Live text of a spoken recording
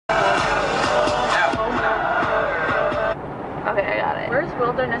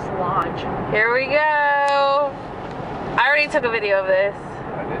Wilderness Lodge. Here we go. I already took a video of this.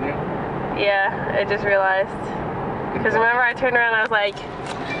 Oh, did you? Yeah, I just realized. Because remember I turned around and I was like,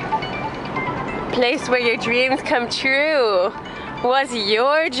 place where your dreams come true. What's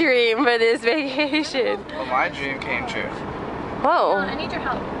your dream for this vacation? Well, my dream came true. Whoa. I need your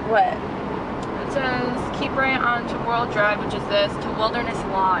help. What? It says keep right on to World Drive, which is this, to Wilderness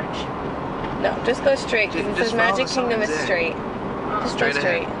Lodge. No, just go straight because it says Magic Kingdom is straight. Just go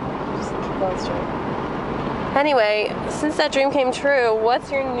straight. Just keep going straight. Anyway, since that dream came true,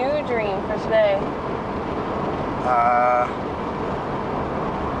 what's your new dream for today?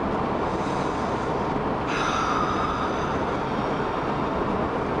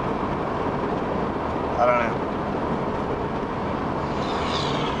 I don't know.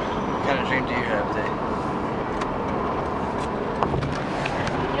 What kind of dream do you have today?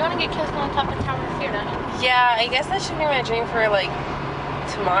 You want to get kissed on top of Tower of Fear, don't you? Yeah, I guess that should be my dream for like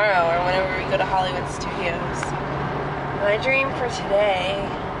tomorrow or whenever we go to Hollywood Studios. My dream for today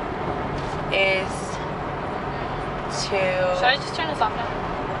is to... Should I just turn this off now?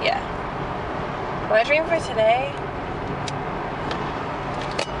 Yeah. My dream for today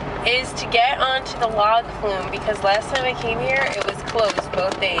is to get onto the log flume because last time I came here it was closed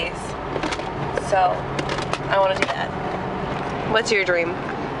both days. So I want to do that. What's your dream?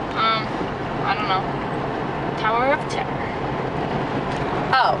 I don't know. Tower of Terror.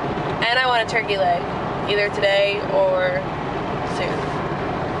 Oh, and I want a turkey leg, either today or soon.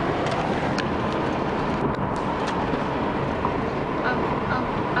 Oh.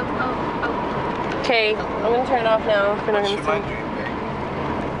 Okay, I'm gonna turn it off now. If you're not What should my gonna dream be?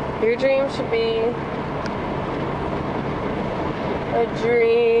 see. Your dream should be... A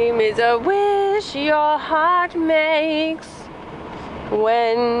dream is a wish your heart makes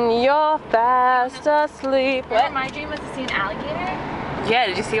when you're fast asleep. What? My dream was to see an alligator. Yeah,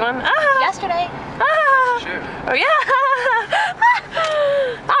 did you see one? Ah! Yesterday. Ah! Sure. Oh yeah!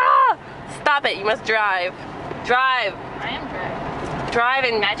 Ah! Stop it, you must drive. Drive. I am driving. Drive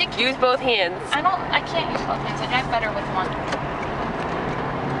and Magic? use both hands. I can't use both hands. I drive better with one.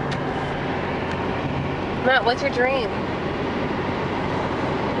 Matt, what's your dream?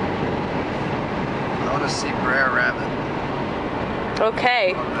 I want to see Brer Rabbit.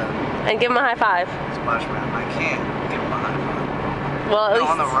 Okay. On the And give him a high five. Splash Mountain. I can't give him a high five. Well, at No,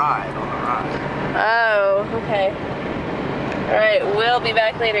 least... on the ride. On the ride. Oh, okay. Alright, we'll be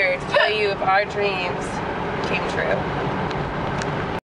back later to tell you if our dreams came true.